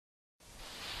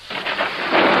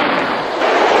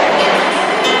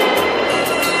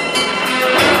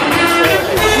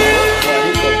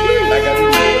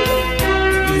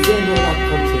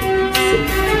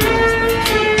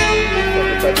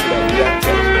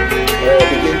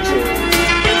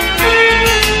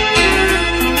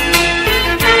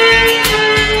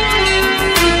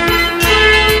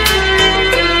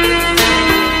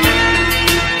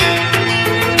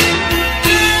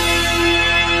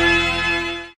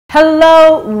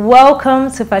Hello,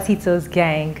 welcome to Patito's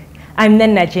Gang. I'm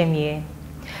Nena Jemye.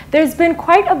 There's been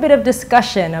quite a bit of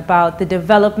discussion about the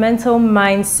developmental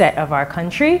mindset of our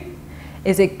country.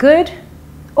 Is it good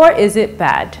or is it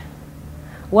bad?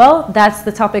 Well, that's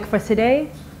the topic for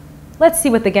today. Let's see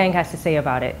what the gang has to say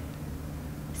about it.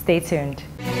 Stay tuned.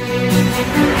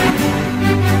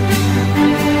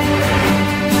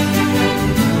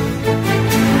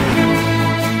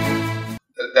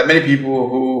 There are many people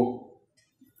who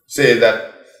say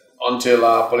that until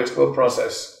our political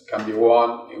process can be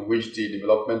one in which the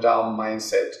developmental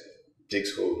mindset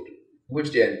takes hold, in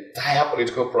which the entire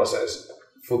political process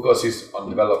focuses on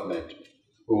development,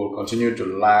 we will continue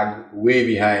to lag way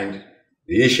behind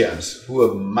the Asians who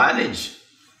have managed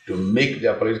to make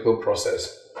their political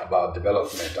process about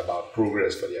development, about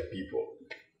progress for their people.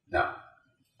 Now,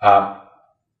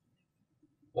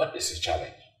 what is the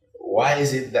challenge? Why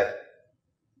is it that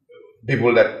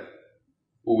people that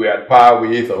who we are at par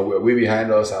with or who are way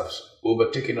behind us have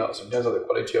overtaken us in terms of the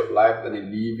quality of life that they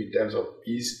live, in terms of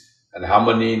peace and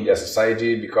harmony in their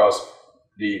society, because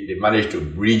they manage to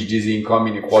bridge these income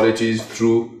inequalities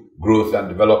through growth and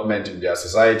development in their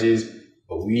societies?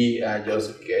 But we are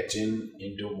just getting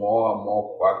into more and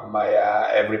more quagmire.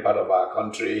 Every part of our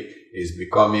country is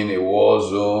becoming a war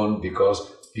zone because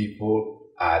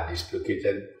people are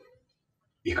dislocated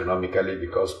economically,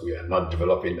 because we are not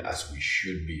developing as we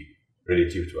should be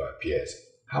relative to our peers.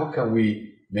 How can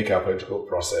we make our political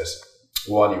process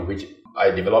one in which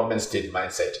our development state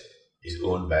mindset is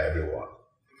owned by everyone?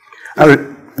 Go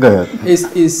ahead.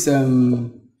 It's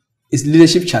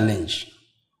leadership challenge,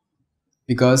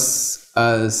 because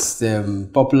as the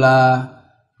popular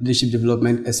leadership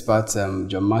development expert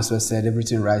John Maxwell said,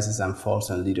 everything rises and falls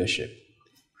on leadership.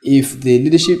 If the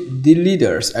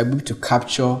leaders are able to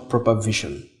capture proper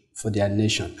vision for their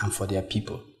nation and for their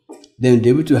people, then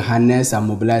they're able to harness and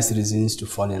mobilize citizens to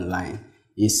fall in line.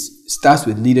 It starts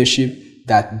with leadership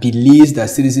that believes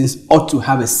that citizens ought to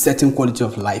have a certain quality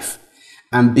of life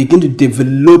and begin to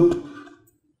develop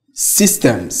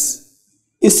systems,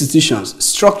 institutions,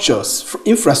 structures,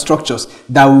 infrastructures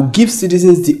that will give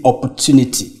citizens the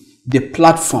opportunity, the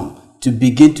platform to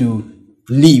begin to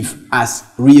live as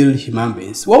real human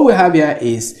beings. What we have here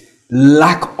is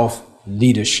lack of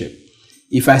leadership.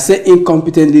 If I say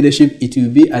incompetent leadership, it will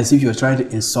be as if you're trying to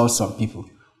insult some people.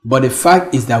 But the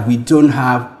fact is that we don't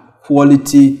have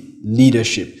quality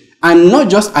leadership. And not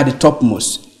just at the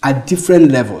topmost, at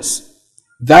different levels.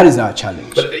 That is our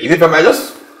challenge. But if I might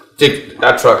just take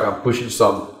that track and push it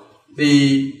some,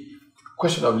 the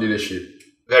question of leadership,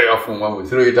 very often when we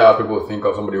throw it out, people think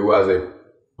of somebody who has a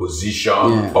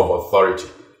position of authority.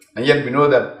 And yet we know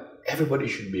that everybody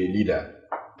should be a leader.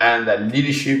 And that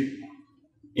leadership,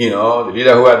 the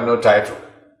leader who had no title,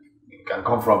 can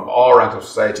come from all ranks of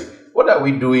society. What are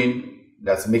we doing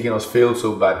that's making us fail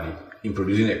so badly in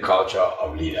producing a culture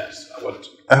of leaders?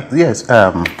 Yes,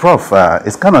 Prof,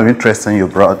 it's kind of interesting you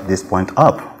brought this point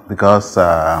up, because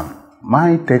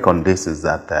my take on this is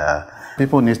that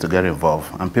people need to get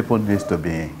involved, and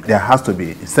there has to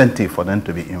be incentive for them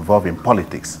to be involved in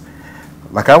politics.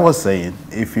 Like I was saying,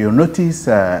 if you notice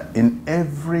in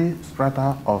every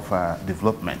strata of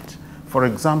development, for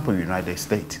example, United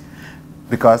States,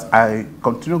 because I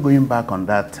continue going back on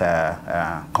that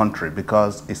country,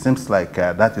 because it seems like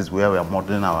that is where we are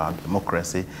modeling our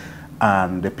democracy,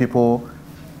 and the people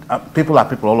are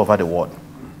people all over the world.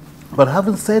 But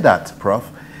having said that,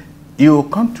 Prof, you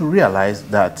come to realize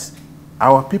that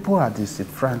our people are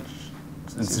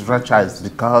disenfranchised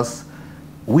because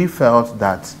we felt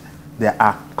that there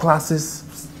are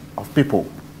classes of people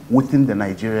within the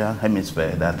Nigerian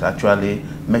hemisphere that actually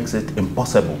makes it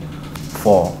impossible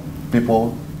for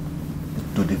people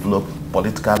to develop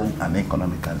politically and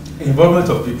economically. Involvement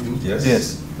of people, yes.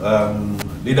 Yes.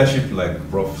 Leadership, like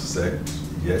Prof said,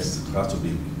 yes, has to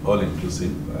be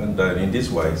all-inclusive. And in this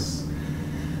wise,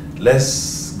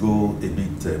 let's go a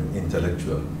bit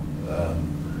intellectual.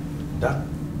 That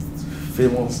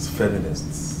famous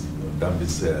feminist,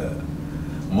 Dambis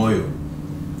Moyo,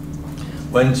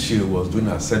 when she was doing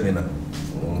her seminar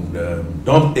on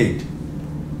dumb aid,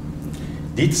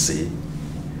 did say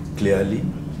clearly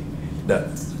that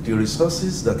the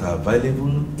resources that are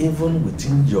available, even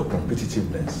within your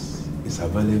competitiveness, is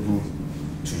available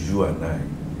to you and I.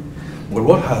 But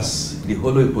what has the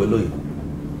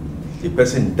the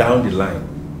person down the line?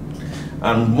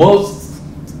 And most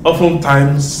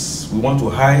oftentimes we want to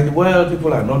hide, well,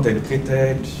 people are not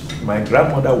educated. My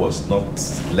grandmother was not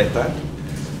lettered,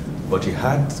 but she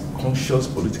had conscious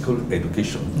political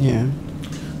education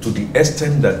to the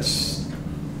extent that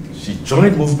she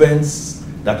joined movements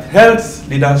that held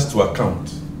leaders to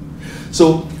account.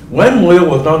 So when Moyo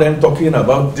was now then talking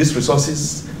about these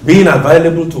resources being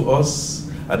available to us,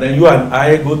 and then you and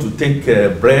I go to take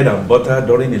bread and butter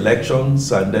during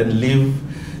elections and then leave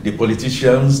the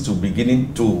politicians to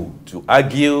beginning to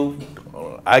argue,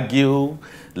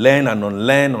 learn and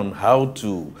unlearn on how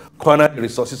to corner the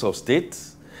resources of state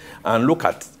and look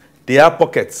at their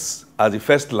pockets as the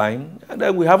first line, and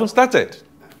then we haven't started.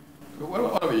 One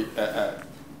of the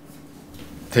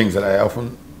things that I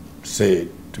often say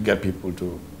to get people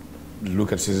to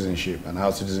look at citizenship and how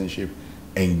citizenship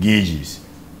engages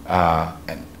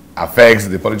and affects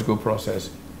the political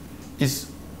process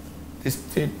is the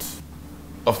state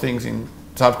of things in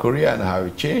South Korea and how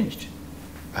it changed.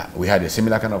 We had a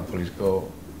similar kind of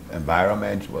political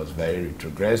environment. It was very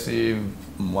retrogressive,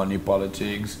 money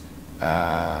politics,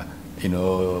 you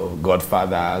know,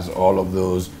 godfathers, all of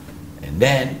those. And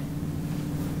then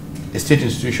the state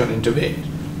institution intervened,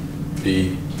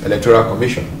 the Electoral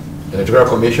Commission. The Electoral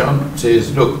Commission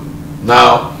says, look,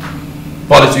 now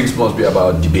politics must be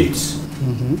about debates.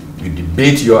 You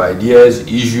debate your ideas,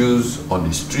 issues on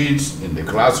the streets, in the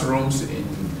classrooms, in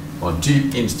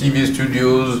TV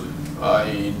studios,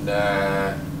 in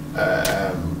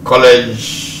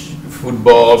college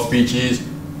football speeches,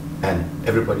 and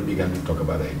everybody began to talk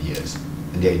about ideas.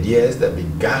 And the ideas that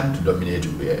began to dominate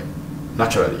were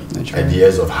naturally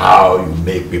ideas of how you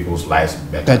make people's lives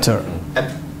better.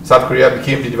 And South Korea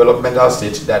became the developmental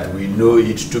state that we know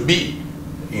it to be,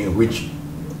 in which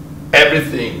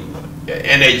everything, their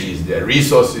energies, their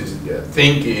resources, their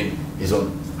thinking is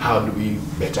on how do we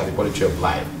better the quality of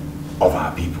life of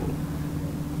our people.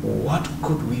 What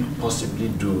could we possibly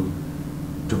do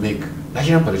to make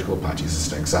Nigerian political parties,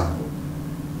 as an example,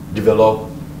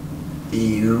 develop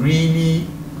a really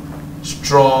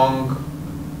strong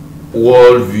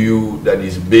worldview that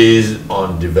is based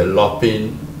on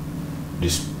developing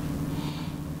this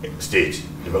state,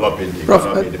 developing the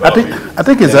economy, developing I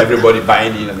think it's everybody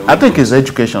buying in. I think it's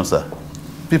education, sir.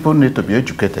 People need to be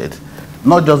educated,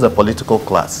 not just the political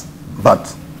class,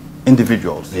 but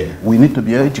individuals. Yeah. We need to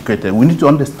be educated. We need to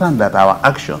understand that our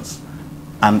actions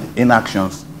and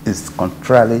inactions is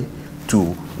contrary to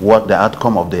what the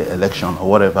outcome of the election or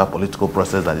whatever political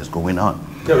process that is going on.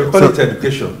 Yeah, we call it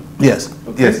education. Yes,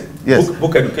 Okay. yes.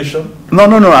 Book education. No,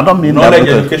 I don't mean knowledge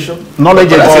that. education.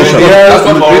 Knowledge education. That's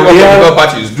what political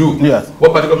parties do. Yes.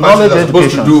 What political parties are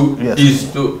supposed to do Yes.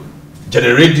 is to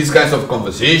generate these kinds of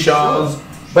conversations.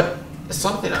 But there's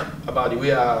something about the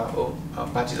way our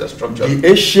parties are structured. The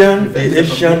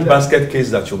Asian basket case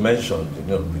that you mentioned, you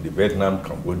know, with the Vietnam,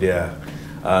 Cambodia,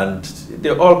 and they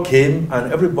all came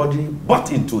and everybody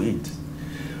bought into it.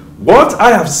 What I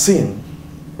have seen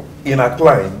in our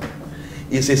client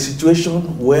is a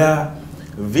situation where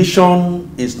vision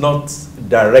is not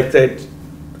directed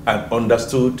and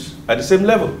understood at the same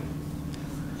level.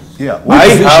 Yeah. I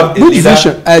have a leader,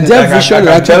 vision? I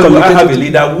have a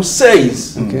leader who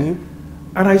says, Okay.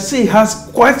 and I see he has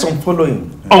quite some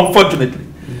following, unfortunately,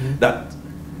 that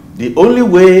the only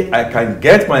way I can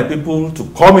get my people to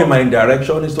come in my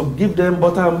direction is to give them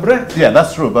butter and bread. Yeah,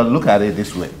 that's true, but look at it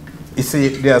this way. You see,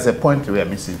 there's a point we are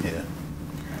missing here.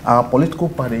 Our political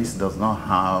parties does not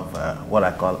have what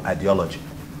I call ideology.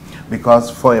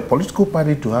 Because for a political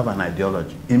party to have an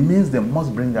ideology, it means they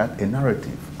must bring out a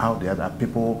narrative out there that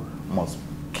people must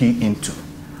key into.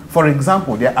 For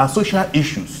example, there are social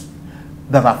issues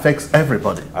that affects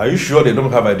everybody. Are you sure they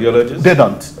don't have ideologies? They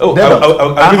don't. Oh, they don't.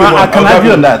 I can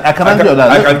argue on that. I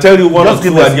can tell you one or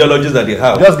two ideologies that they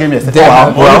have. Just give me a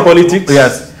second. Well, politics.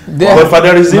 Yes.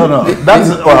 Godfatherism. No. That's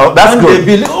good.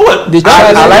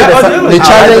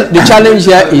 The challenge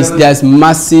here is there's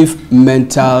massive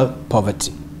mental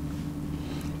poverty.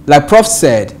 Like Prof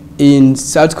said, in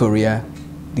South Korea,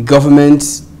 the government,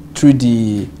 through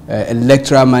the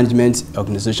electoral management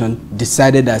organization,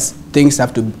 decided that things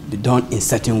have to be done in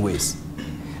certain ways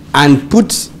and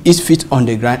put its feet on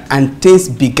the ground, and things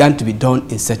began to be done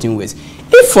in certain ways.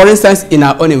 If, for instance, in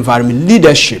our own environment,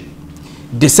 leadership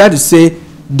decide to say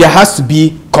there has to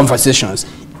be conversations,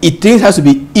 things has to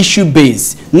be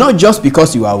issue-based, not just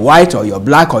because you are white or you're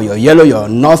black or you're yellow, you're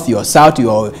north, you're south,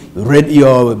 you're red,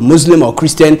 you're Muslim or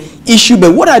Christian,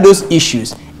 issue-based. What are those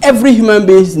issues? Every human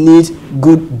being needs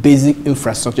good basic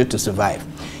infrastructure to survive.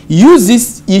 Use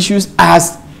these issues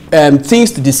as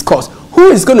things to discuss. Who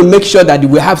is going to make sure that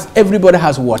everybody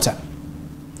has water?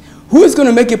 Who is going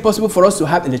to make it possible for us to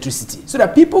have electricity so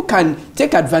that people can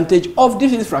take advantage of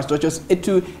these infrastructures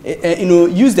to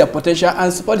use their potential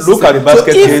and support the Look system. at the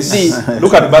basket case.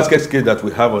 Look at the basket case that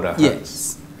we have on our hands.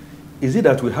 Yes. Is it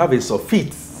that we have a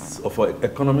surfeit of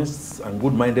economists and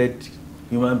good-minded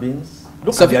human beings?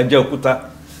 Look at the Ajay Okuta.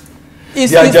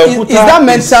 Is that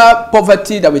mental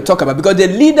poverty that we talk about? Because the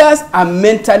leaders are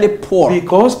mentally poor.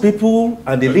 Because people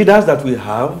and the leaders that we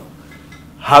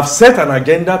have set an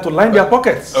agenda to line their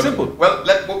pockets. Okay. Simple. Well,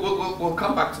 we'll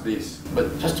come back to this.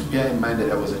 But just to bear in mind that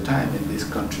there was a time in this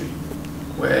country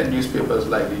where newspapers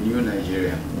like the New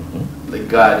Nigerian, the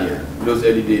Guardian, in those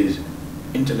early days,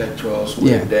 intellectuals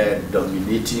were there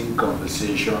dominating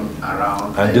conversation around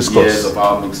and ideas discourse of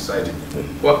our mixed society.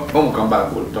 Well, when we come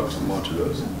back, we'll talk some more to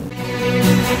those.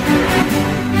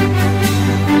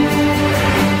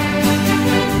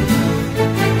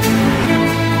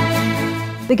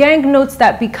 The gang notes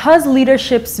that because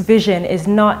leadership's vision is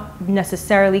not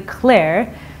necessarily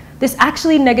clear, this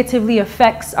actually negatively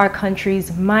affects our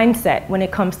country's mindset when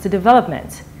it comes to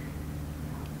development.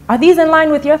 Are these in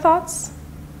line with your thoughts?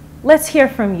 Let's hear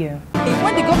from you.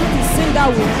 When the government is saying that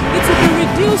way, it will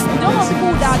be reduced. We don't want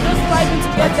people that are just striving to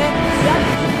get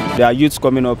there. There are youths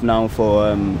coming up now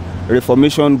for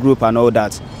reformation group and all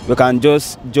that. We can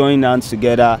just join hands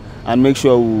together and make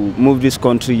sure we move this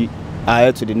country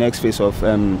ahead to the next phase of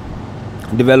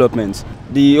development.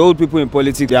 The old people in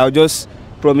politics, they are just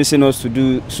promising us to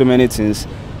do so many things,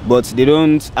 but they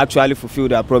don't actually fulfill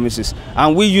their promises.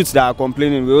 And we youths that are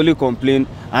complaining, we only complain,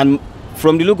 and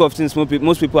from the look of things,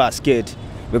 most people are scared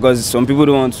because some people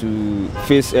don't want to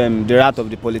face the wrath of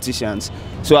the politicians.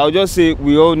 So I'll just say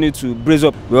we all need to brace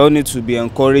up, we all need to be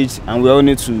encouraged, and we all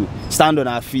need to stand on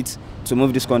our feet to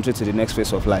move this country to the next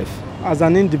phase of life. As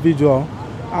an individual,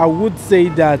 I would say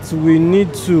that we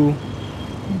need to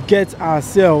get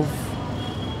ourselves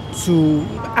to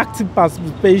active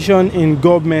participation in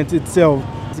government itself.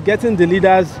 Getting the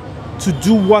leaders to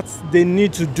do what they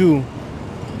need to do.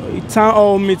 Town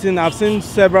hall meeting, I've seen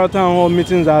several town hall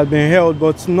meetings that have been held,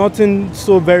 but nothing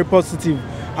so very positive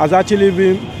has actually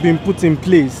been put in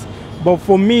place. But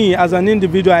for me, as an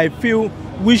individual, I feel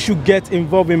we should get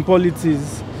involved in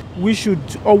politics. We should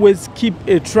always keep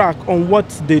a track on what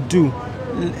they do.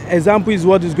 Example is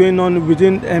what is going on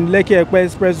within Lekki Ekpe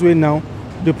Expressway now.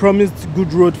 They promised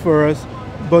good road for us,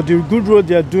 but the good road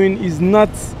they are doing is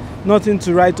nothing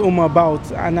to write home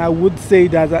about. And I would say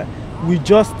that we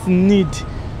just need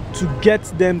to get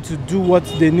them to do what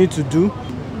they need to do.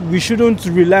 We shouldn't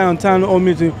rely on town hall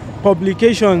meeting.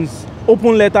 Publications,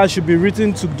 open letters should be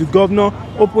written to the governor,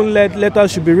 open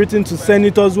letters should be written to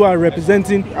senators who are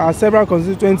representing our several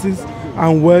constituencies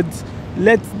and wards.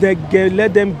 Let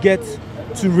them get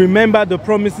to remember the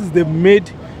promises they've made.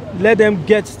 Let them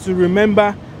get to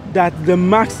remember that the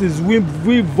masses, we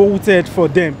voted for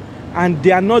them, and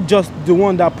they are not just the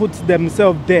one that put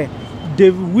themselves there.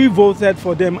 We voted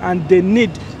for them, and they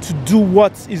need to do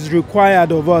what is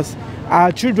required of us.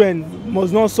 Our children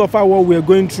must not suffer what we are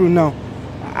going through now.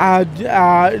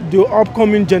 The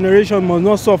upcoming generation must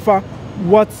not suffer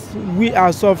what we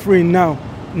are suffering now.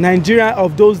 Nigeria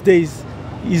of those days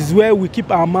is where we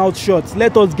keep our mouth shut.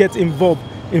 Let us get involved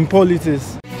in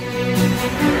politics.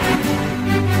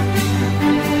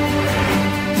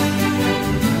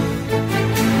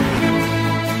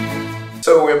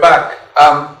 So we're back.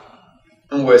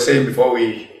 We were saying before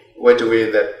we went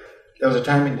away that there was a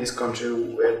time in this country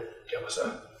where there was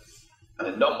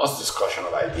an enormous discussion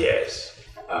of ideas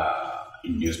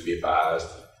in newspapers,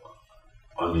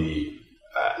 on the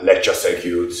lecture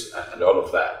circuits, and all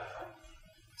of that.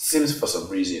 Seems for some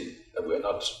reason that we're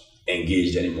not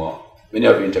engaged anymore. Many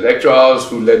of the intellectuals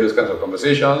who led those kinds of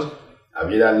conversations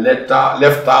have either left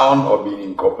town or been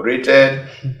incorporated,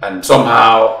 and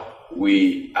somehow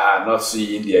we are not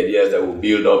seeing the ideas that will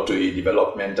build up to a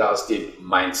developmental state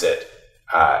mindset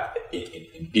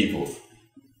in people.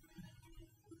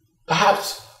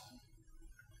 Perhaps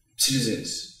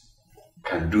citizens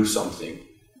can do something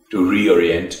to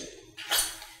reorient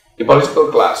the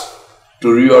political class, to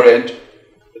reorient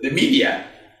the media.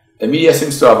 The media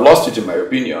seems to have lost it, in my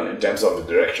opinion, in terms of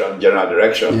the direction, general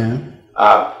direction.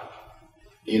 Yeah.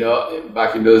 You know,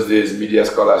 back in those days, media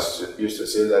scholars used to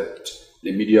say that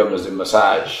the medium is the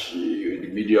massage. The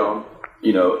medium,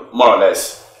 you know, more or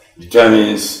less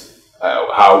determines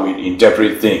how we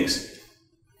interpret things.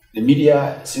 The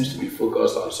media seems to be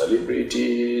focused on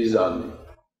celebrities, on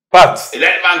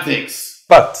irrelevant things.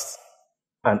 But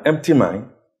an empty mind,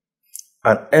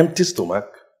 an empty stomach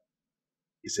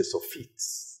is a surfeit.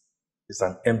 It's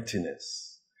an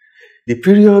emptiness. The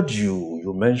period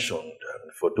you mentioned,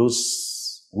 and for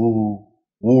those who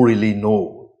really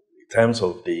know, in terms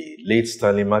of the late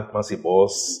Stanley McMassey,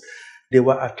 they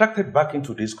were attracted back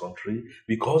into this country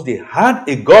because they had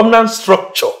a governance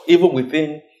structure, even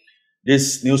within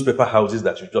these newspaper houses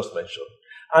that you just mentioned.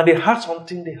 And they had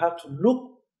something they had to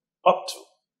look up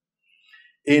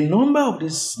to. A number of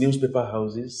these newspaper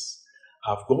houses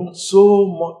have gone so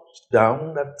much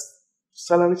down that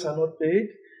salaries are not paid.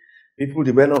 People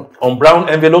depend on brown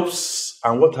envelopes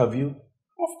and what have you.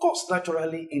 Of course,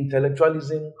 naturally,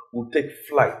 intellectualism will take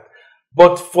flight.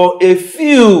 But for a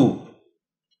few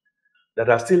that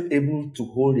are still able to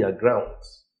hold their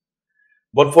grounds,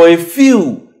 but for a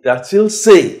few that still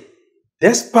say,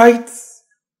 despite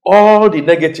all the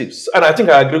negatives, and I think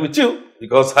I agree with you,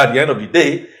 because at the end of the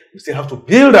day, we still have to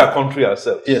build our country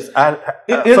ourselves. Yes.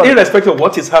 Irrespective of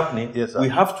what is happening, yes, we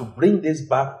have to bring this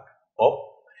back up,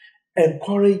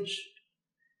 encourage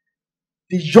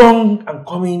the young and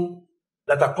coming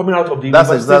that are coming out of the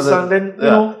universities, and then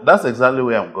that's exactly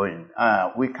where I'm going.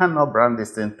 We cannot brand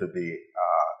this thing to be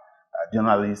a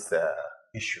journalist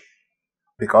issue,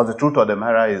 because the truth of the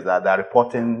matter is that they're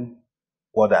reporting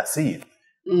what they're seeing,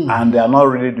 and they are not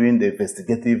really doing the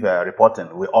investigative reporting.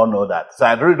 We all know that. So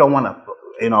I really don't want to,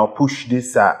 push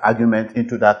this argument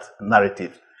into that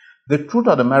narrative. The truth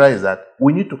of the matter is that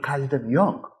we need to catch them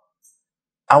young.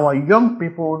 Our young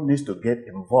people need to get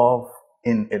involved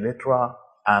in electoral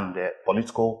and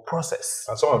political process.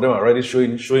 And some of them are already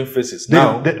showing faces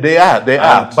now. They are.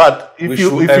 But if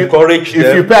you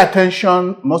pay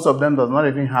attention, most of them does not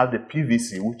even have the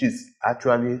PVC, which is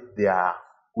actually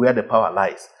where the power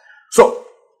lies. So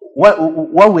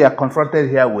what we are confronted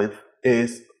here with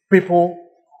is people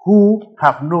who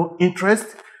have no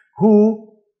interest,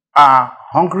 who are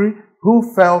hungry,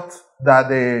 who felt that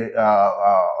the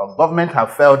government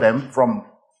have failed them from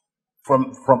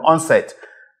onset.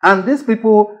 And these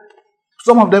people,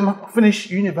 some of them finish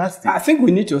university. I think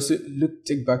we need to also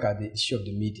take back at the issue of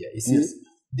the media. You see, Yes.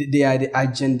 they are the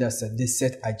agenda set, they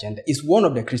set agenda. It's one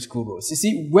of the critical roles. You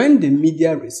see, when the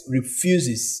media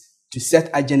refuses to set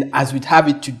agenda as we have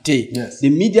it today, Yes. the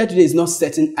media today is not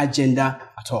setting agenda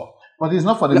at all. But it's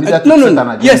not for the media to No, set an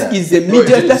agenda. yes, it's the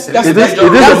media. That's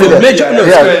the major. No,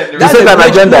 That's the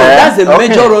agenda. That's the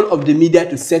major role of the media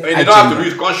to set They agenda. don't have to do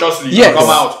it consciously Yes. to come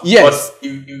out. Yes. But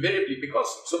invariably, because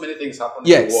so many things happen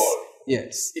in Yes. the world,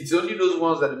 Yes. it's only those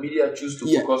ones that the media choose to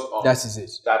Yeah, focus on that is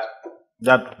it.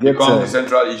 that become the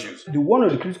central issues. One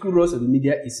of the critical roles of the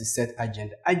media is to set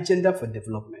agenda for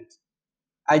development,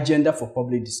 agenda for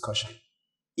public discussion.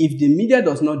 If the media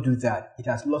does not do that, it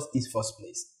has lost its first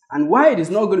place. And why it is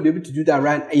not going to be able to do that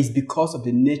right is because of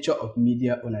the nature of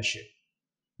media ownership.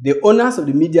 The owners of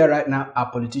the media right now are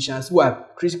politicians who are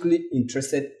critically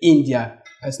interested in their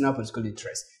personal political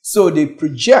interests. So they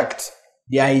project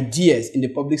the ideas in the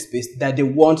public space that they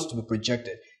want to be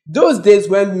projected. Those days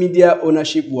when media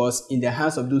ownership was in the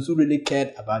hands of those who really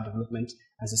cared about development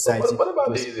and society. What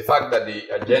about the fact that the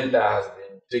agenda has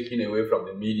been taken away from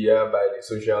the media by the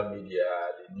social media,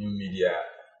 the new media,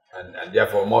 and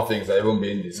therefore more things are even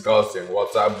being discussed in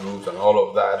WhatsApp groups and all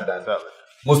of that. And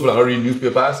most people are not reading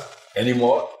newspapers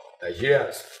anymore.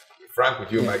 Nigerians, to be frank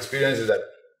with you, my experience is that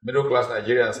middle-class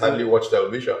Nigerians hardly watch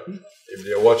television. If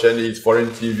they watch any, it's foreign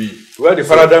TV. Well, the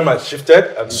paradigm has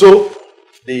shifted, and so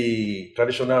the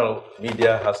traditional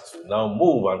media has to now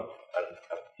move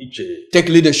and take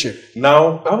leadership.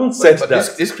 Now, I haven't said but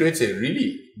that. This creates a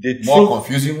really more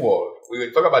confusing world. We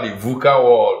will talk about the VUCA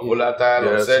world,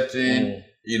 volatile, uncertain,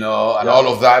 and all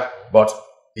of that, but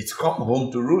it's come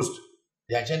home to roost.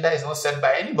 The agenda is not set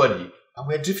by anybody, and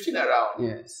we're drifting around.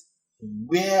 Yes.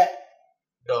 Where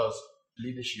does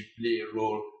leadership play a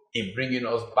role in bringing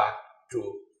us back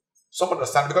to some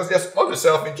understanding? Because there's not the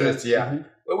self-interest here.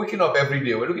 We're waking up every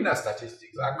day. We're looking at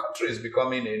statistics. Our country is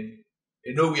becoming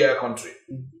a nowhere country.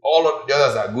 All of the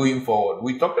others are going forward.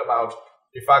 We talked about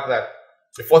the fact that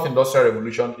the fourth industrial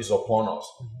revolution is upon us.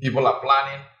 People are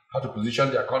planning how to position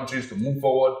their countries to move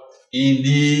forward in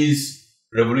this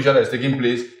revolution that is taking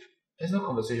place. There's no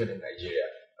conversation in Nigeria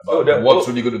about what's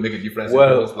really going to make a difference in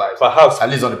people's lives. Perhaps, at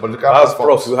least on the political perhaps,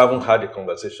 platform. Prof, you haven't had a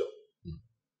conversation.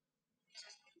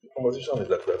 The conversation is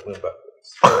that we are going backwards.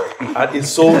 And it's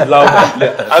so loud and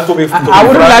clear. And I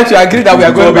wouldn't like to agree that we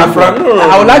are going backwards. No.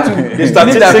 I would like to believe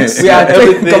that we are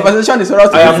taking conversation is for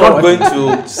us to I am not going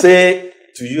to say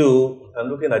to you, and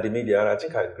looking at the media, and I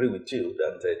think I agree with you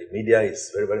that the media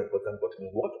is very, very important, but in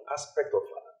what aspect of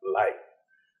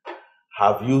life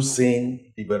have you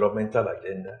seen developmental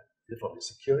agenda? Is it from the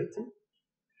security?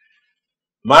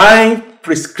 My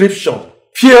prescription,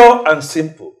 pure and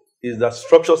simple, is that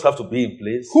structures have to be in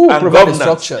place. Who provide the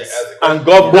structures? And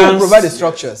governance. Who provide the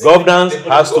structures? Governance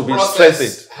has to be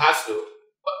strengthened. Has to.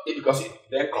 Because it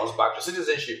then comes back to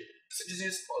citizenship.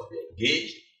 Citizens must be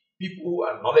engaged. People who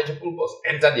are knowledgeable must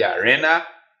enter the arena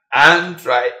and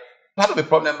try. Part of the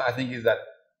problem, I think, is that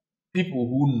people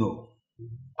who know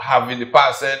have in the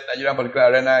past said Nigerian political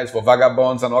arena is for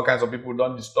vagabonds and all kinds of people,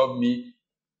 don't disturb me.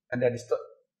 And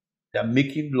they're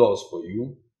making laws for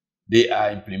you They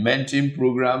are implementing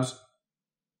programs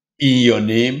in your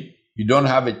name. You don't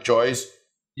have a choice.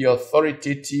 The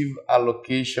authoritative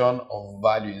allocation of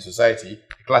value in society,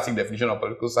 the classic definition of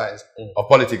political science, of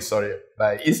politics, sorry,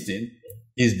 by Easton,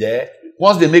 is there.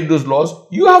 Once they make those laws,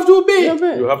 you have to obey.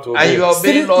 You have to obey. And you are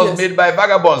obeying laws made by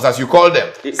vagabonds, as you call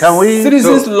them.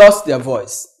 Citizens lost their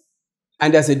voice,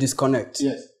 and there's a disconnect.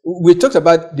 Yes. We talked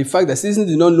about the fact that citizens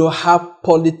do not know how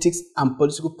politics and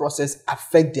political process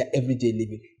affect their everyday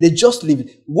living. They just live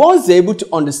it. Once they're able to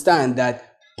understand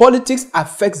that politics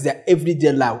affects their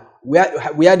everyday life,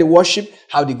 where they worship,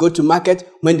 how they go to market,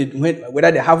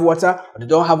 whether they have water or they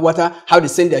don't have water, how they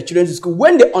send their children to school.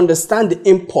 When they understand the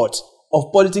import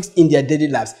of politics in their daily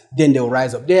lives, then they'll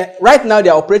rise up. Right now,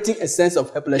 they're operating a sense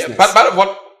of helplessness. Yeah,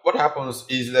 but what happens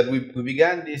is that we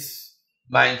began this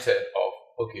mindset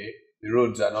of, okay, the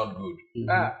roads are not good.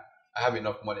 I have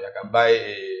enough money. I can buy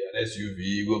an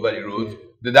SUV, go over the road.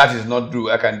 That is not true.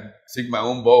 I can sink my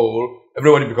own borehole.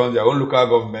 Everybody becomes their own local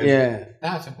government. Yeah.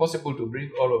 That's impossible to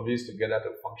bring all of this together to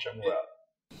function well.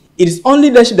 It is only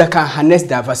leadership that can harness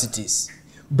diversities,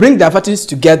 bring diversities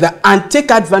together, and take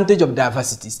advantage of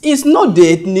diversities. It's not the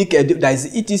ethnic,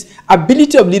 it is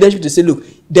ability of leadership to say, look,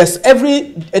 there's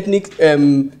every ethnic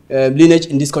lineage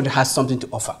in this country has something to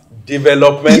offer.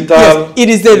 Developmental yes, it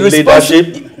is the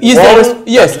leadership.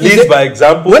 Yes, leads by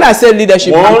example. When I say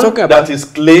leadership, I'm talking about that is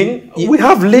clean. We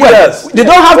have leaders. Well, they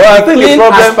don't have to be clean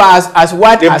as far as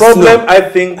white as snow. The problem I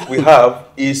think we have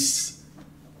is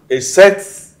a set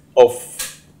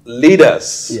of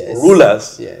leaders,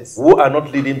 rulers, who are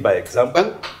not leading by example.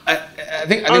 Well, I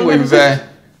think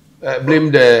we've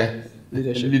blamed the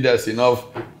leaders enough.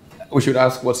 We should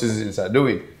ask what citizens are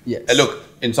doing. Yes. Look,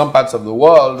 in some parts of the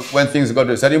world, when things got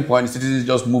to a certain point, citizens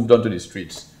just moved onto the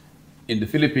streets. In the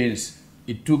Philippines,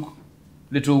 it took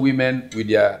little women with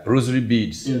their rosary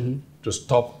beads to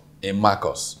stop a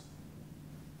Marcos.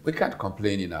 We can't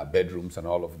complain in our bedrooms and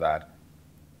all of that,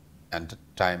 and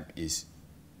time is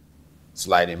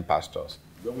sliding past us.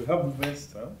 But we have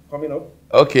movements coming up.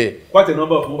 Okay. Quite a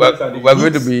number of movements. We're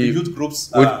going to be youth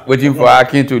groups waiting for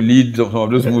Akin to lead some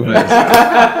of those movements.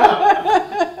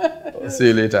 See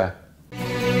you later.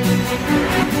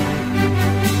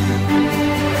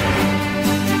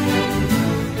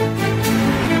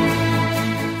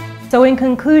 So in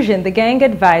conclusion, the gang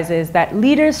advises that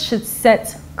leaders should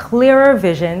set clearer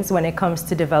visions when it comes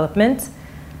to development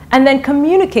and then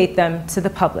communicate them to the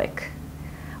public.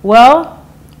 Well,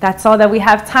 that's all that we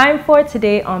have time for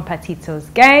today on Patito's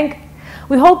Gang.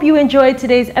 We hope you enjoyed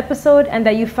today's episode and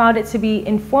that you found it to be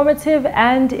informative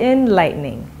and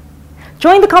enlightening.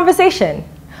 Join the conversation.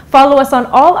 Follow us on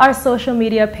all our social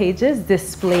media pages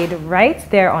displayed right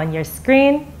there on your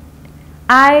screen.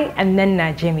 I am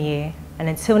Nenna Jimie, and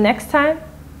until next time,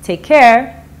 take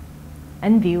care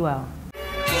and be well.